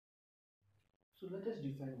So let us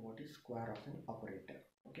define what is square of an operator.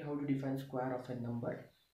 Okay, how to define square of a number?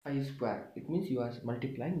 5 square. It means you are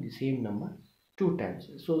multiplying the same number 2 times.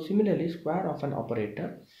 So similarly, square of an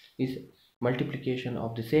operator is multiplication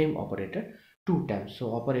of the same operator 2 times.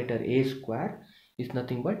 So operator a square is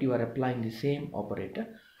nothing but you are applying the same operator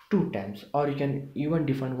 2 times. Or you can even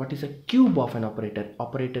define what is a cube of an operator.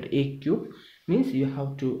 Operator a cube means you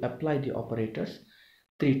have to apply the operators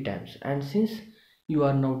 3 times. And since you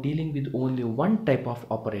are now dealing with only one type of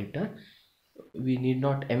operator, we need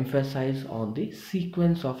not emphasize on the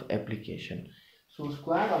sequence of application. So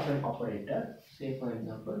square of an operator, say for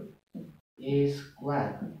example a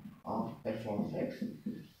square of f of x,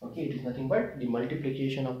 okay, it is nothing but the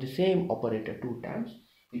multiplication of the same operator 2 times.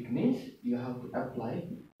 It means you have to apply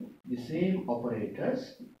the same operator,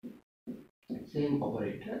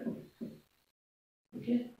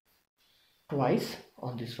 okay, twice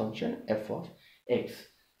on this function f of x.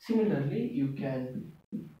 Similarly, you can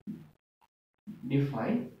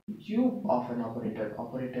define cube of an operator.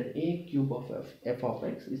 Operator a cube of f of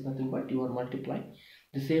x is nothing but you are multiplying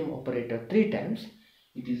the same operator 3 times.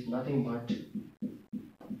 It is nothing but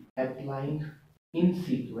applying in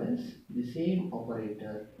sequence the same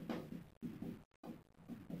operator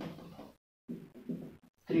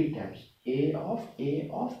 3 times. A of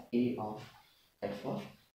f of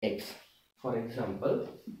x. For example,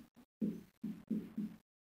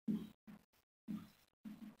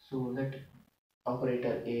 so let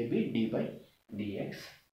operator a be d by dx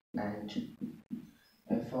and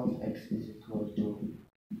f of x is equal to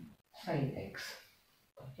sin x.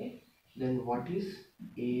 Okay, then what is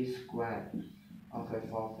a square of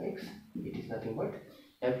f of x? It is nothing but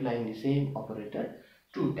applying the same operator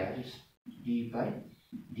 2 times d by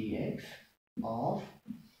dx of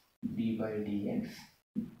d by dx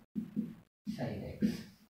sin x.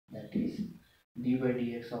 That is d by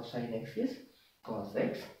dx of sin x is cos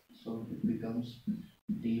x, so it becomes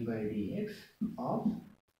d by dx of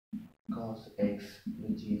cos x,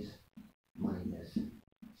 which is minus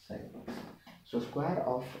sin x. So square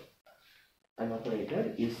of an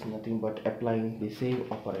operator is nothing but applying the same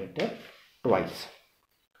operator twice.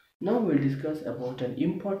 Now we'll discuss about an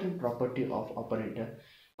important property of operator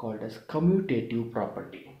called as commutative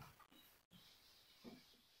property.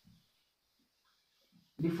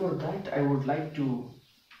 Before that, I would like to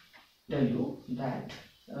tell you that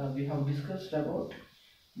we have discussed about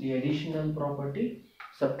the additional property,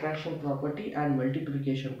 subtraction property and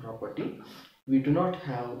multiplication property. We do not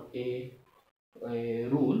have a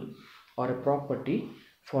rule or a property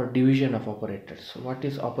for division of operators. What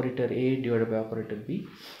is operator A divided by operator B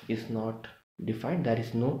is not defined. There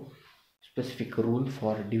is no specific rule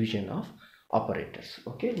for division of operators.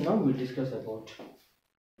 Okay, now we'll discuss about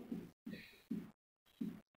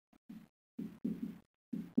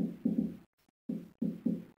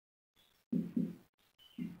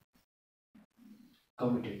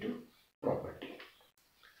commutative property.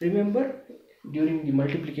 Remember, during the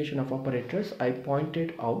multiplication of operators, I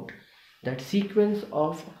pointed out that sequence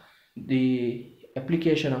of the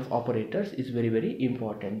application of operators is very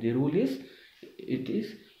important. The rule is it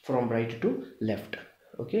is from right to left.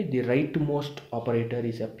 Okay, the rightmost operator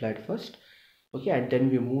is applied first, okay, and then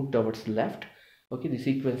we move towards left. Okay, the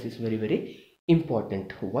sequence is very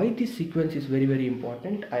important. Why this sequence is very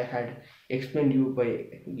important, I had explained you by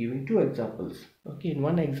giving 2 examples. Okay, in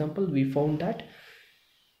one example we found that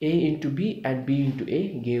a into b and b into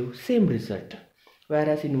a gave same result,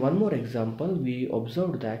 whereas in one more example we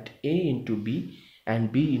observed that a into b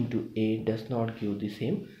and b into a does not give the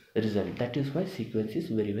same result. That is why sequence is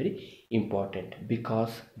very important,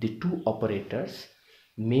 because the two operators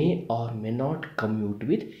may or may not commute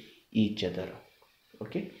with each other.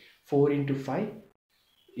 Okay, 4 into 5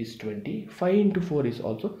 is 20, 5 into 4 is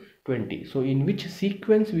also 20. So in which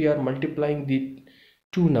sequence we are multiplying the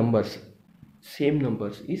two numbers, same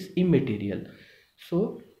numbers, is immaterial.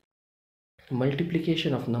 So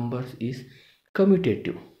multiplication of numbers is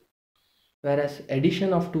commutative, whereas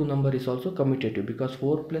addition of two numbers is also commutative, because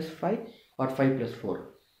 4 plus 5 or 5 plus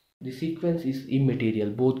 4, the sequence is immaterial,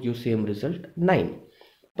 both give same result 9.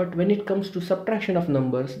 But when it comes to subtraction of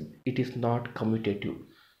numbers, it is not commutative.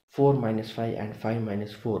 4 minus 5 and 5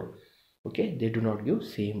 minus 4, okay, they do not give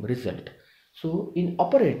same result. So in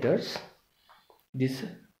operators, this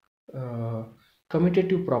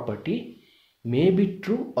commutative property may be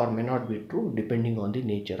true or may not be true depending on the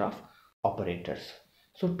nature of operators.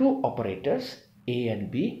 So two operators a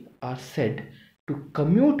and b are said to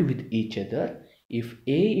commute with each other if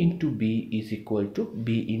a into b is equal to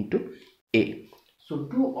b into a. So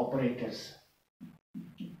two operators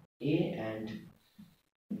a and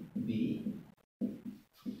b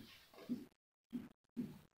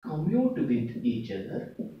commute with each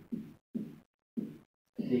other.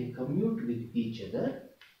 They commute with each other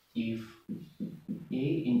if A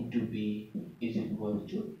into B is equal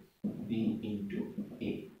to B into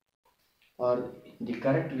A. Or the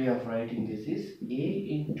correct way of writing this is A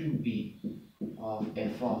into B of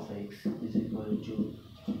f of x is equal to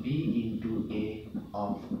B into A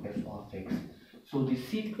of f of x. So the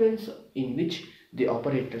sequence in which the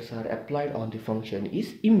operators are applied on the function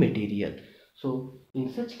is immaterial. So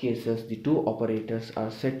in such cases the two operators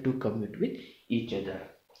are said to commute with each other,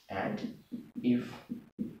 and if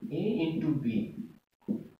A into B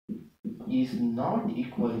is not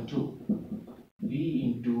equal to B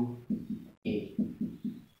into A,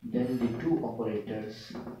 then the two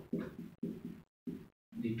operators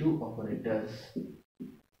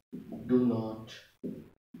do not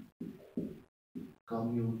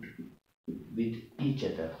commute with each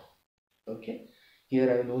other. Okay, here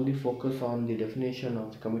I will only focus on the definition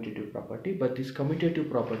of the commutative property, but this commutative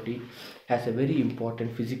property has a very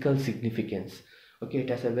important physical significance. Okay, it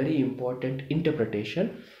has a very important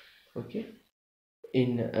interpretation. Okay,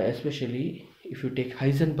 in especially if you take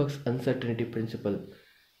Heisenberg's uncertainty principle,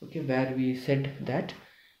 okay, where we said that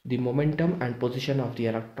the momentum and position of the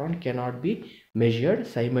electron cannot be measured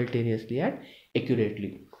simultaneously and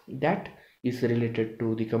accurately. That is related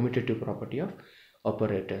to the commutative property of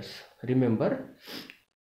operators. Remember,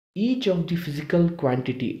 each of the physical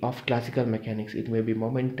quantity of classical mechanics, it may be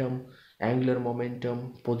momentum, angular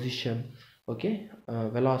momentum, position, okay,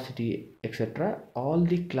 velocity, etc., all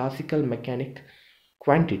the classical mechanic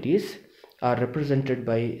quantities are represented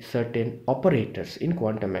by certain operators in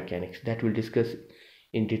quantum mechanics that we'll discuss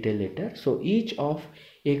in detail later. So each of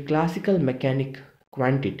a classical mechanic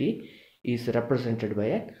quantity is represented by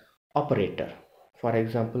an operator. For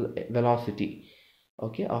example, velocity,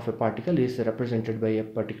 okay, of a particle is represented by a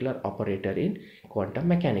particular operator in quantum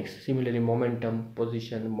mechanics. Similarly, momentum,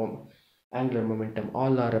 position, angular momentum,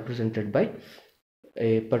 all are represented by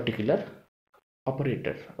a particular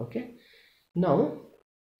operator. Okay, now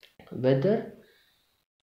whether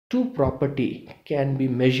two property can be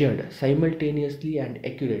measured simultaneously and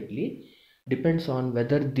accurately depends on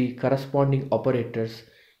whether the corresponding operators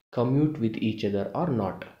commute with each other or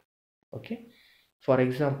not. Okay, for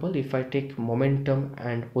example, if I take momentum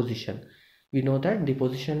and position, we know that the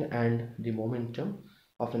position and the momentum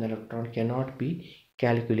of an electron cannot be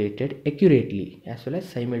calculated accurately as well as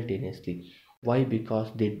simultaneously. Why?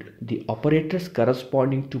 Because the operators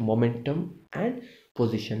corresponding to momentum and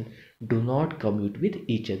position do not commute with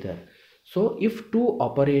each other. So if two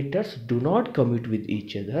operators do not commute with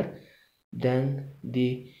each other, then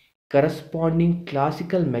the corresponding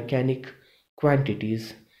classical mechanic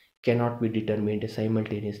quantities cannot be determined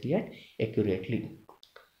simultaneously and accurately.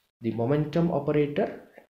 The momentum operator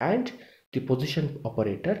and the position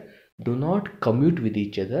operator do not commute with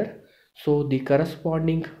each other, so the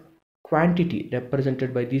corresponding quantity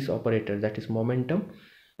represented by these operators, that is momentum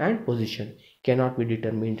and position, cannot be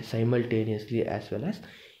determined simultaneously as well as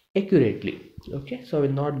accurately. Okay, so I will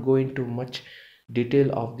not go into much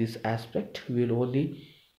detail of this aspect. We will only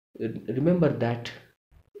remember that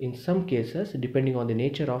in some cases, depending on the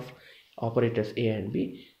nature of operators A and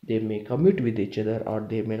B, they may commute with each other or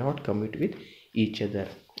they may not commute with each other.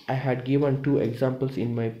 I had given two examples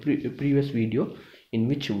in my previous video, in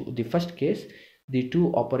which the first case the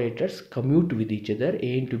two operators commute with each other,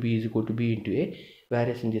 A into B is equal to B into A,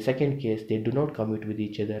 whereas in the second case they do not commute with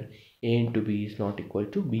each other, A into B is not equal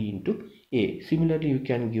to B into A. Similarly, you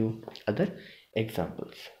can give other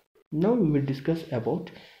examples. Now we will discuss about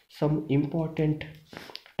some important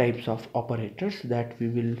types of operators that we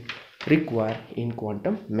will require in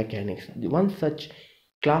quantum mechanics. The one such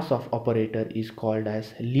class of operator is called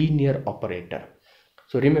as linear operator.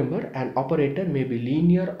 So remember, an operator may be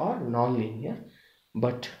linear or non-linear,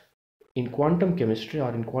 but in quantum chemistry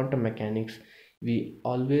or in quantum mechanics we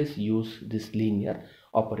always use this linear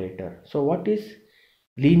operator. So what is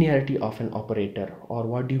linearity of an operator, or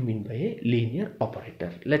what do you mean by a linear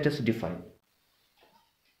operator? Let us define.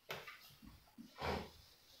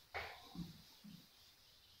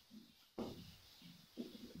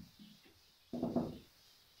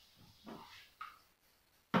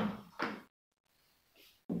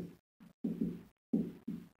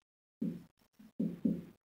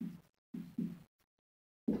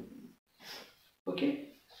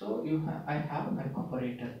 Okay, so I have an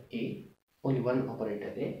operator A, only one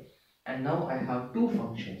operator A, and now I have two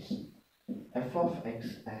functions, f of x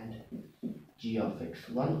and g of x.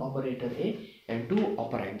 One operator A and two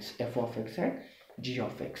operands, f of x and g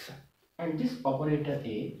of x. And this operator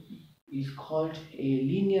A is called a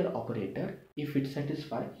linear operator if it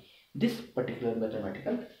satisfies this particular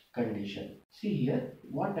mathematical condition. See here,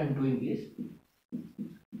 what I am doing is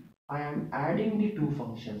I am adding the two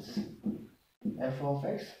functions f of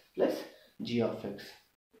x plus g of x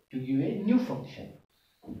to give a new function,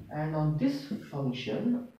 and on this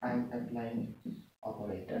function I am applying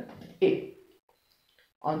operator a.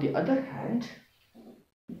 On the other hand,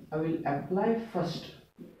 I will apply first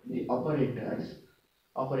the operator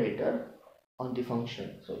on the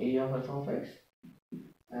function, so a of f of x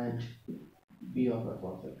and b of f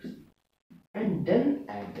of x, and then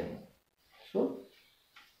add them. So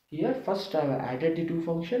here first I have added the two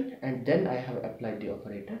functions and then I have applied the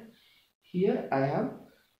operator. Here I am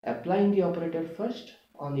applying the operator first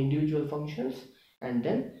on individual functions and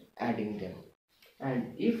then adding them,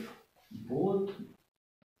 and if both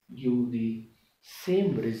give the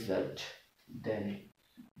same result, then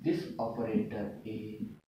this operator a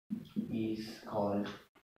is called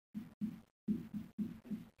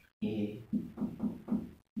a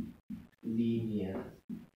linear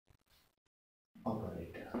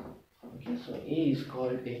operator. Okay, so a is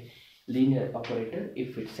called a linear operator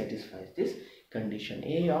if it satisfies this condition.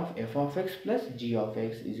 A of f of x plus g of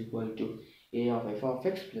x is equal to a of f of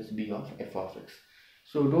x plus b of f of x.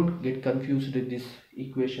 So don't get confused with this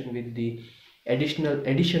equation with the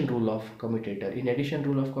addition rule of commutator. In addition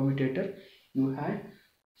rule of commutator, you had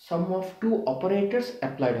sum of two operators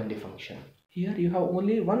applied on the function. Here you have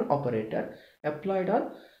only one operator applied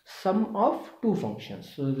on sum of two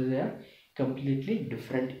functions, so they are completely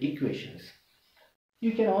different equations.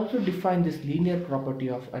 You can also define this linear property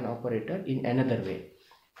of an operator in another way.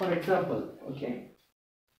 For example, okay,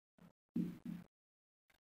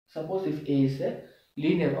 suppose if A is a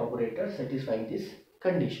linear operator satisfying this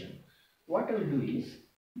condition, what I will do is,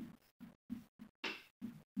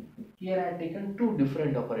 here I have taken two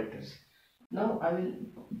different operators. Now I will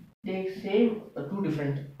take same two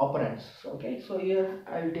different operands. Okay, so here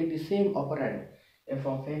I will take the same operand f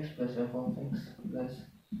of x plus f of x plus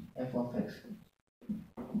f of x.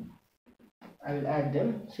 I will add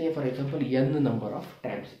them, say for example n number of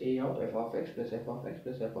times, a of f of x plus f of x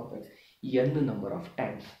plus f of x n number of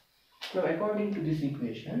times. Now according to this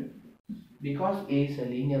equation, because a is a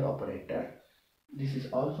linear operator, this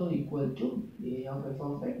is also equal to a of f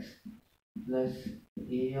of x plus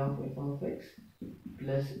a of f of x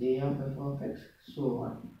plus a of f of x, so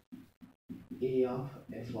on, a of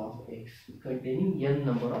f of x containing n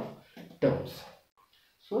number of terms.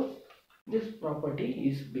 So this property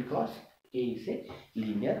is because a is a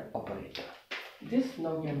linear operator. This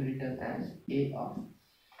now can be written as a of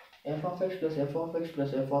f of x plus f of x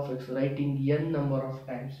plus f of x, writing n number of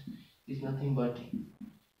times, is nothing but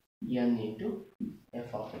n into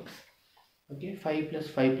f of x. Okay, 5 plus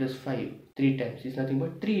 5 plus 5 3 times is nothing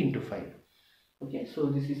but 3 into 5. Okay, so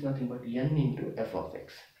this is nothing but n into f of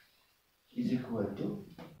x is equal to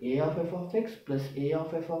a of f of x plus a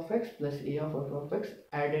of f of x plus a of f of x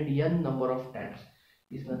added n number of times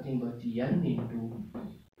is nothing but n into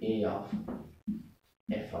a of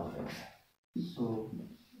f of x. So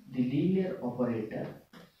the linear operator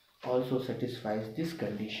also satisfies this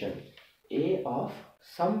condition. A of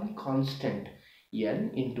some constant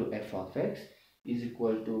n into f of x is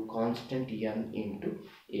equal to constant n into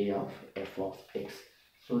a of f of x.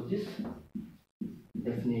 So this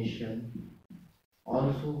definition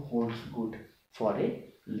also holds good for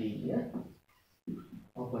a linear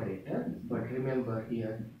operator, but remember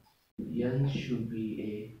here n should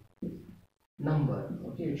be a number.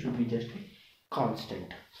 Okay, it should be just a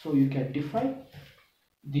constant. So you can define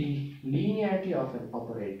the linearity of an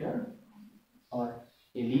operator or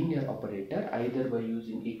a linear operator either by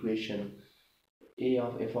using equation a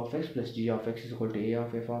of f of x plus g of x is equal to a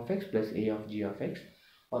of f of x plus a of g of x,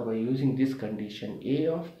 or by using this condition a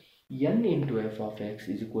of n into f of x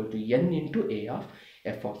is equal to n into a of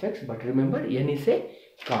f of x, but remember n is a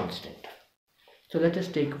constant. So let us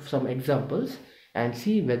take some examples and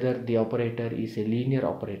see whether the operator is a linear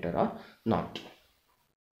operator or not.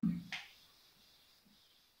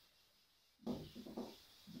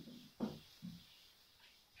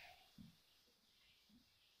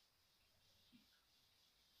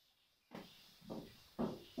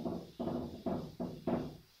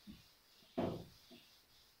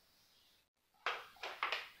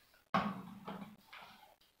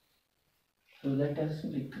 So let us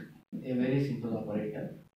pick a very simple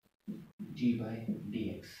operator g by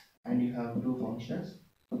dx, and you have two functions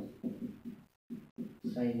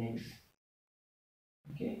sin x,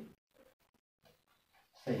 okay,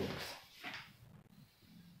 sin x.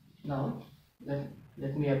 Now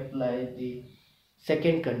let me apply the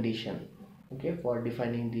second condition, okay, for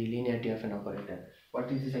defining the linearity of an operator.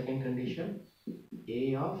 What is the second condition?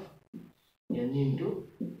 A of n into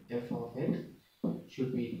f of x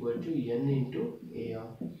should be equal to n into a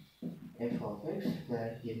of f of x,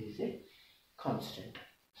 where n is a constant.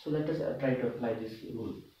 So let us try to apply this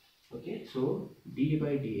rule. Okay, so d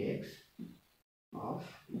by dx of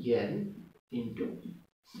n into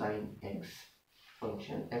sine x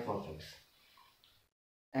function f of x.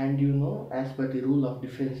 And you know, as per the rule of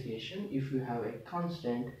differentiation, if you have a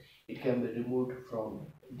constant, it can be removed from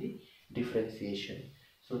the differentiation.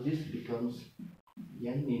 So this becomes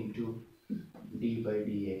n into d by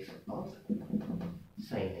dx of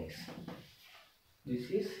sine x. This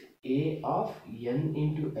is a of n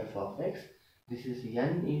into f of x. This is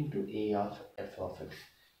n into a of f of x.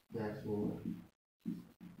 Therefore,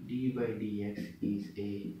 d by dx is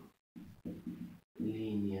a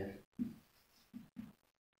linear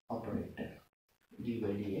operator. D by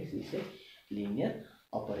dx is a linear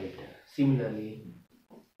operator. Similarly,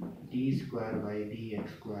 d square by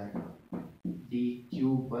dx square, d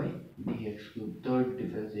cube by dx cube, third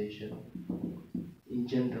differentiation. In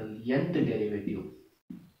general, nth derivative.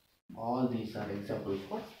 All these are examples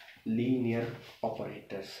for linear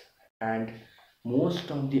operators, and most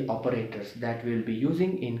of the operators that we will be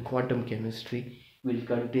using in quantum chemistry will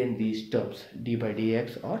contain these terms, d by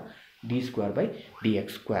dx or d square by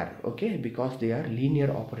dx square. Okay, because they are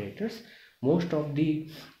linear operators. Most of the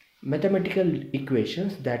mathematical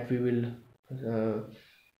equations that we will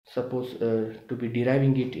suppose to be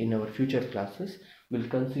deriving it in our future classes will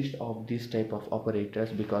consist of this type of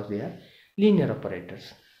operators, because they are linear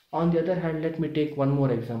operators. On the other hand, let me take one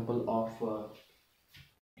more example of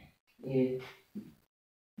a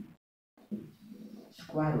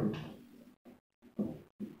square root.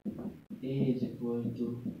 A is equal to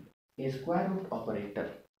a square root operator,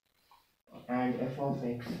 and f of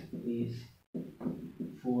x is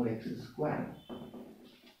 4x square.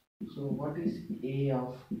 So what is a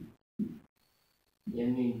of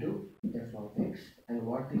n into f of x, and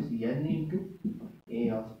what is n into a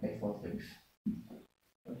of f of x?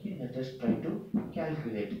 Okay, let us try to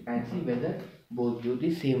calculate and see whether both give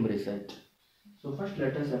the same result. So first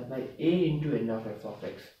let us apply a into n of f of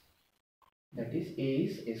x. That is, a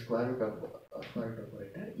is a square root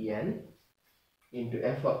operator. N into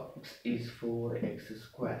f of x is 4x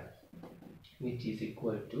square, which is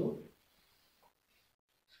equal to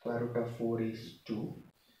square root of 4 is 2,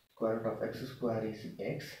 square root of x square is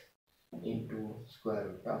x, into square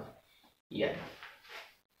root of n.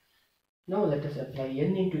 Now let us apply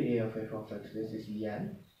n into a of f of x. This is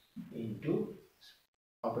n into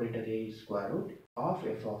operator a is square root of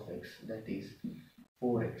f of x, that is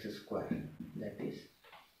 4x square, that is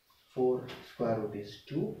 4 square root is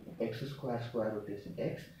 2, x square root is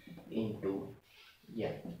x, into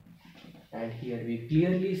n. And here we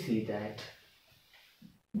clearly see that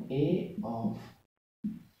a of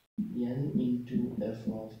n into f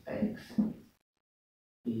of x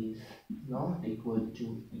is not equal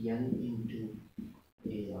to n into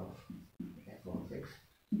a of f of x.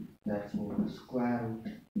 Therefore, square root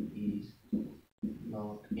is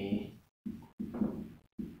not a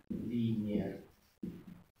linear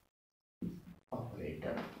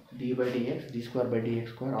operator. D by dx, d square by dx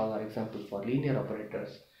square, all are examples for linear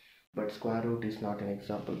operators, but square root is not an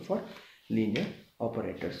example for linear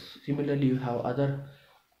operators. Similarly, you have other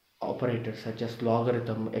operators such as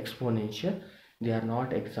logarithm, exponential. They are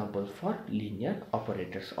not examples for linear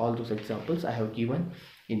operators. All those examples I have given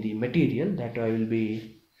in the material that I will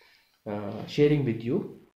be sharing with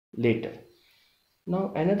you later.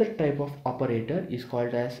 Now another type of operator is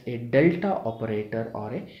called as a delta operator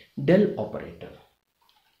or a del operator.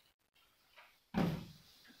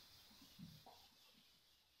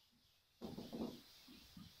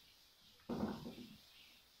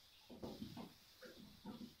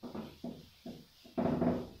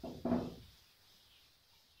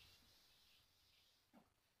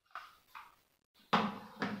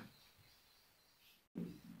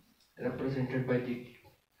 Represented by the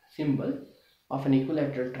symbol of an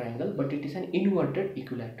equilateral triangle, but it is an inverted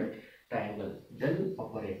equilateral triangle, del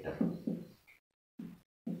operator.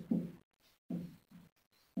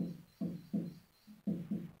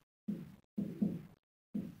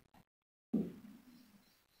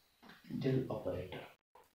 Del operator.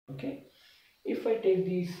 Okay, if I take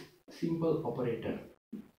this simple operator,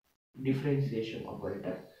 differentiation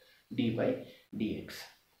operator, d by dx.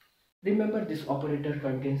 Remember, this operator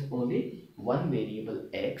contains only one variable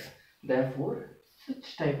x. Therefore,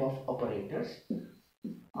 such type of operators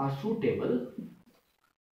are suitable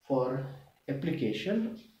for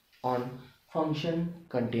application on function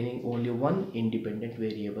containing only one independent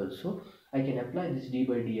variable. So I can apply this d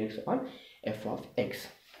by dx on f of x.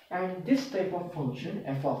 And this type of function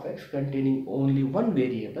f of x containing only one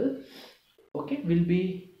variable, okay, will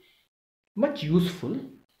be much useful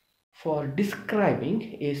for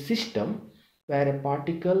describing a system where a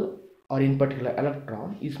particle, or in particular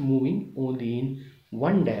electron, is moving only in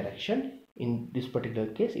one direction. In this particular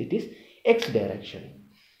case it is x direction.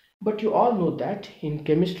 But you all know that in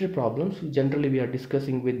chemistry problems generally we are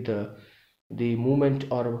discussing with the movement,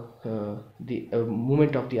 or the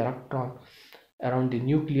movement of the electron around the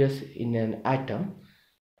nucleus in an atom,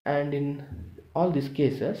 and in all these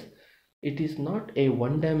cases it is not a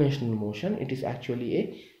one-dimensional motion, it is actually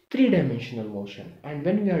a three-dimensional motion. And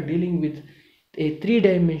when we are dealing with a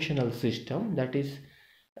three-dimensional system, that is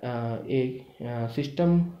a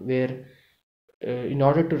system where in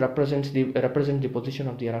order to represent the position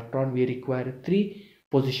of the electron, we require three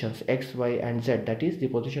positions, x, y and z, that is the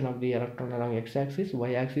position of the electron along x-axis,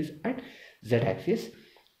 y-axis and z-axis.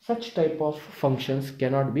 Such type of functions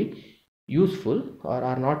cannot be useful, or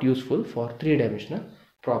are not useful for three-dimensional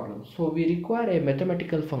problems. So we require a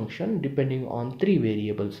mathematical function depending on three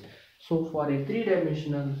variables. So for a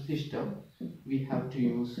three-dimensional system we have to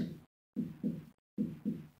use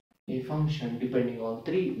a function depending on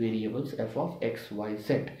three variables f of x, y,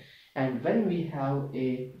 z. And when we have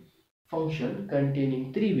a function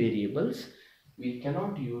containing three variables, we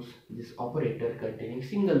cannot use this operator containing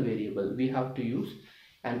single variable. We have to use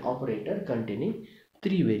an operator containing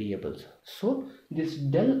three variables. So this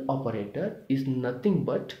del operator is nothing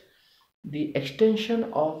but the extension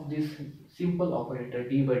of this simple operator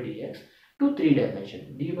d by dx to three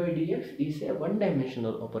dimension. D by dx is a one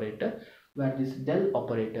dimensional operator, where this del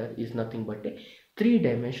operator is nothing but a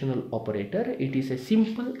three-dimensional operator. It is a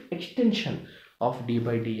simple extension of d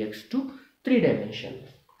by dx to three dimension.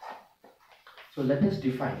 So let us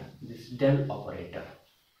define this del operator.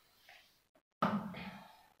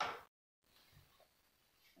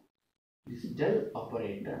 This del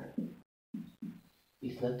operator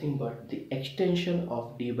is nothing but the extension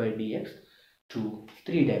of d by dx to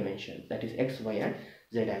three dimension, that is x, y and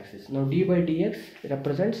z axis. Now d by dx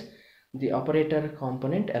represents the operator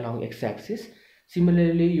component along x-axis.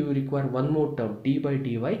 Similarly, you require one more term, d by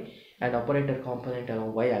dy, an operator component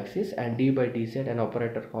along y-axis, and d by dz, an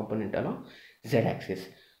operator component along z-axis.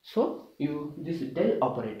 So this del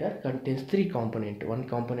operator contains three components, one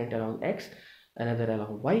component along x, another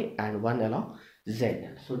along y and one along z.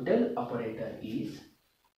 So del operator is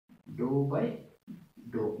dou by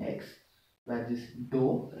dou x, where this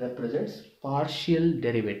dou represents partial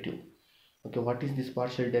derivative. Okay, what is this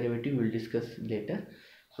partial derivative? We'll discuss later.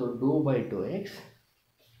 So dou by dou x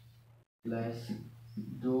plus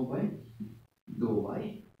dou by dou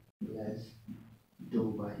y plus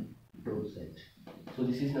dou by dou z. So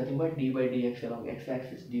this is nothing but d by dx along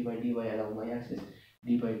x-axis, d by dy along y-axis,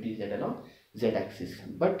 d by dz along z-axis.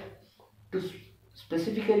 But to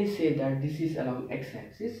specifically say that this is along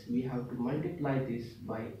x-axis, we have to multiply this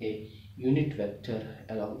by a unit vector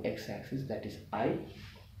along x-axis, that is I.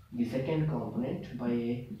 The second component by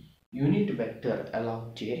a unit vector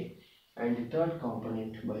along j, and the third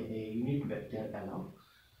component by a unit vector along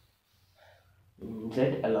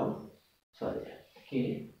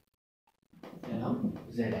k along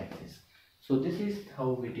z axis. So this is how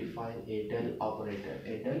we define a del operator.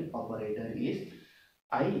 A del operator is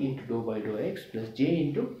I into dou by dou x plus j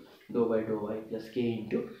into dou by dou y plus k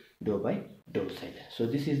into dou by dou z. So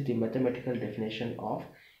this is the mathematical definition of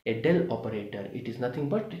a del operator. It is nothing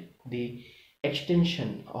but the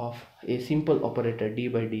extension of a simple operator d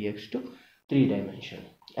by dx to three dimension.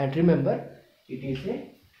 And remember, it is a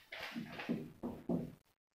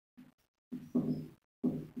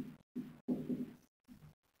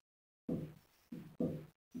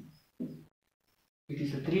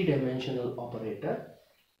three-dimensional operator,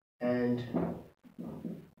 and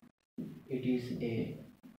it is a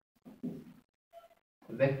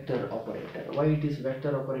vector operator. Why it is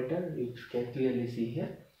vector operator? You can clearly see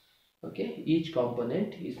here. Okay, each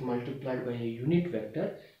component is multiplied by a unit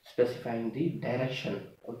vector specifying the direction.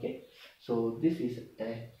 Okay, so this is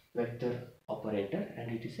a vector operator,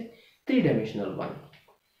 and it is a three-dimensional one.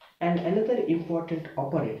 And another important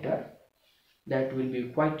operator that will be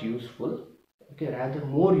quite useful, okay, rather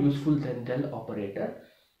more useful than del operator,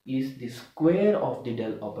 is the square of the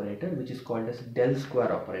del operator, which is called as del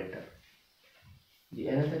square operator. The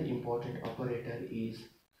another important operator is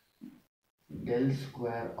del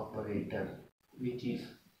square operator, which is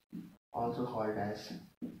also called as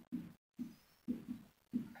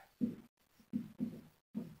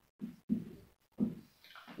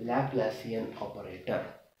Laplacian operator.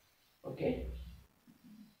 Okay,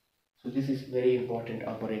 so this is very important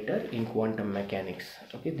operator in quantum mechanics.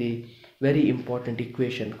 Okay, the very important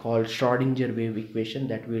equation called Schrodinger wave equation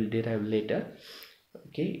that we will derive later.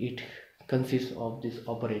 Okay, it consists of this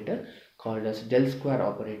operator called as del square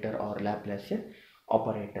operator or Laplacian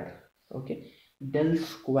operator. Okay, del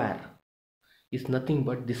square is nothing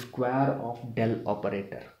but the square of del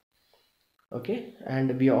operator. Okay,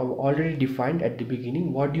 and we have already defined at the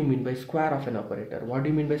beginning what do you mean by square of an operator. What do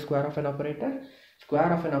you mean by square of an operator?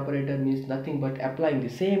 Square of an operator means nothing but applying the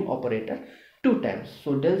same operator two times.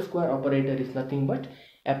 So del square operator is nothing but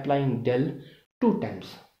applying del two times.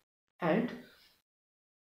 And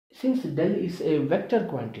since del is a vector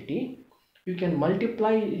quantity, you can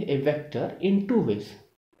multiply a vector in two ways.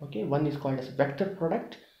 Okay, one is called as vector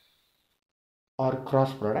product or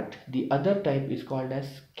cross product. The other type is called as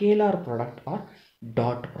scalar product or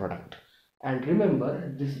dot product. And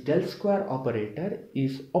remember, this del square operator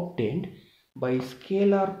is obtained by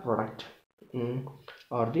scalar product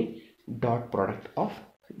or the dot product of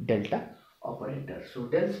delta operator. So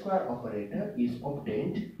del square operator is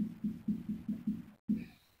obtained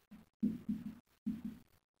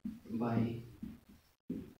by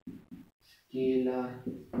scalar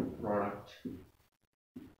product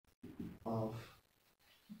of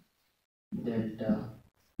delta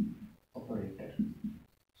operator.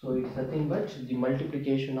 So it's nothing but the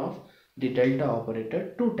multiplication of the delta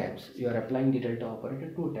operator two times. You are applying the delta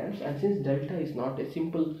operator two times, and since delta is not a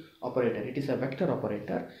simple operator, it is a vector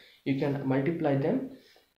operator, you can multiply them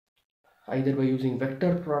either by using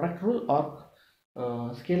vector product rule or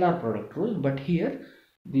scalar product rule. But here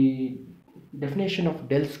the definition of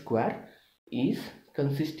del square is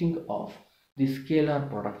consisting of the scalar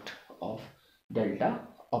product of delta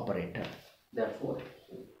operator. Therefore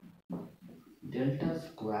delta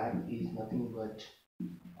square is nothing but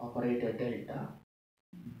operator delta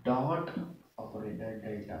dot operator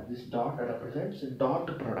delta. This dot represents dot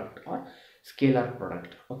product or scalar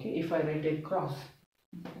product. Okay, if I write a cross,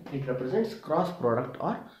 it represents cross product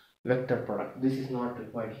or vector product. This is not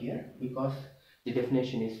required here because the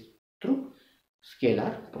definition is through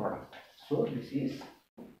scalar product. So this is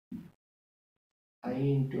I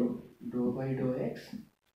into dou by dou x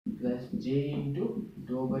plus j into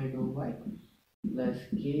dou by dou y plus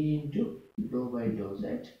k into dou by dou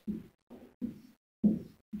z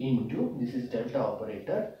into, this is delta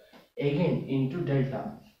operator, again into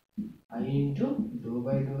delta I into dou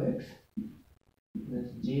by dou x plus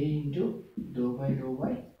j into dou by dou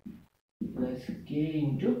y plus k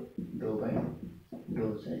into dou by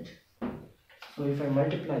dou z. So if I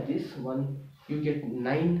multiply this one, you get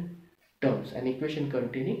 9 terms, an equation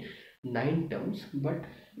containing 9 terms. But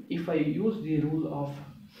if I use the rule of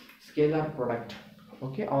scalar product,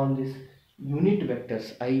 okay, on this unit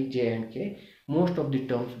vectors I, j and k, most of the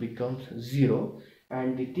terms becomes 0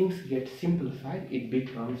 and the things get simplified. It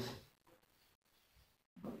becomes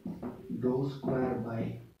dou square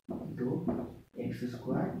by dou x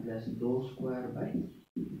square plus dou square by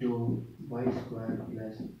dou y square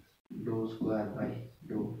plus dou square by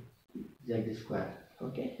dou z square.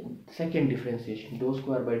 Okay, second differentiation, dou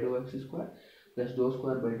square by dou x square plus dou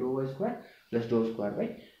square by dou y square plus dou square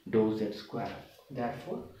by dou z square.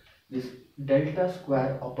 Therefore this delta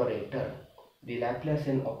square operator, the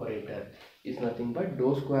Laplacian operator, is nothing but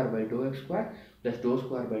dou square by dou x square plus dou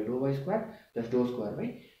square by dou y square plus dou square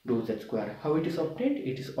by dou z square. How it is obtained?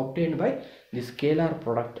 It is obtained by the scalar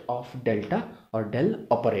product of delta or del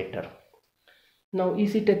operator. Now,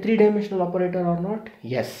 is it a three-dimensional operator or not?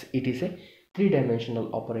 Yes, it is a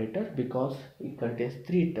three-dimensional operator because it contains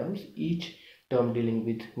three terms, each term dealing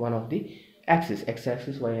with one of the axis,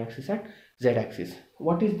 x-axis, y-axis and z-axis.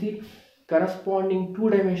 What is the corresponding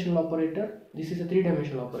two-dimensional operator? This is a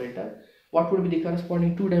three-dimensional operator. What would be the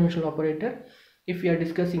corresponding two-dimensional operator? If we are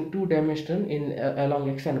discussing two-dimensional in along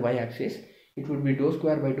x and y-axis, it would be dou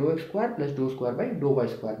square by dou x square plus dou square by dou y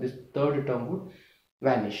square. This third term would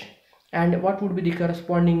vanish. And what would be the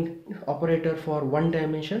corresponding operator for one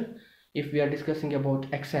dimension? If we are discussing about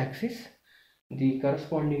x-axis, the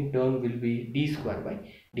corresponding term will be d square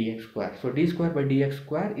by dx square. So d square by dx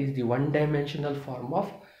square is the one-dimensional form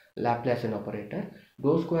of Laplacian operator.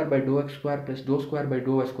 Dou square by dou x square plus dou square by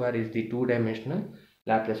dou y square is the two-dimensional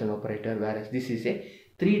Laplacian operator, whereas this is a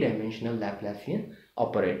three-dimensional Laplacian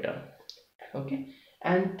operator. Okay,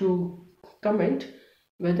 and to comment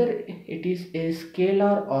whether it is a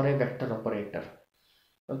scalar or a vector operator,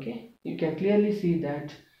 okay, you can clearly see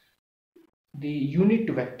that the unit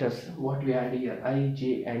vectors what we had here, I,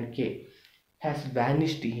 j and k, has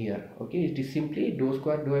vanished here. Okay, it is simply dou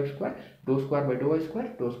square dou x square, dou square by dou y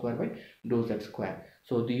square, dou square by dou z square.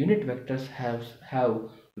 So the unit vectors have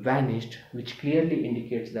vanished, which clearly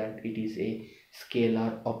indicates that it is a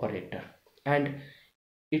scalar operator. And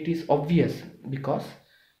it is obvious because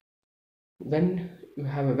when you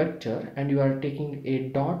have a vector and you are taking a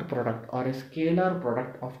dot product or a scalar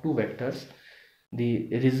product of two vectors, the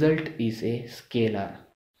result is a scalar.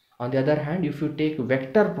 On the other hand, if you take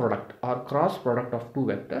vector product or cross product of two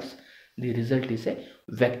vectors, the result is a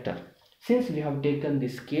vector. Since we have taken the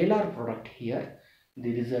scalar product here,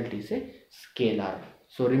 the result is a scalar.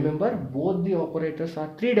 So remember, both the operators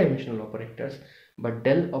are three-dimensional operators, but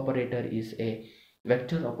del operator is a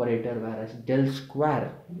vector operator, whereas del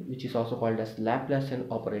square, which is also called as Laplacian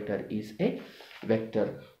operator, is a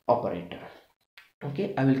vector operator.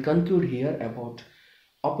 Okay, I will conclude here about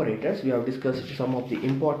operators. We have discussed some of the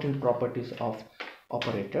important properties of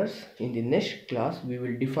operators. In the next class, we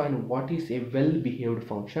will define what is a well-behaved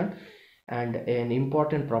function and an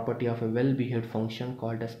important property of a well-behaved function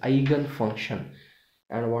called as eigenfunction,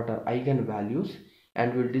 and what are eigenvalues,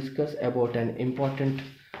 and we'll discuss about an important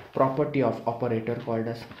property of operator called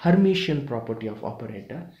as Hermitian property of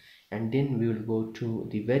operator, and then we will go to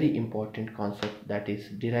the very important concept, that is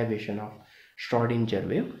derivation of Schrodinger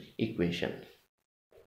wave equation.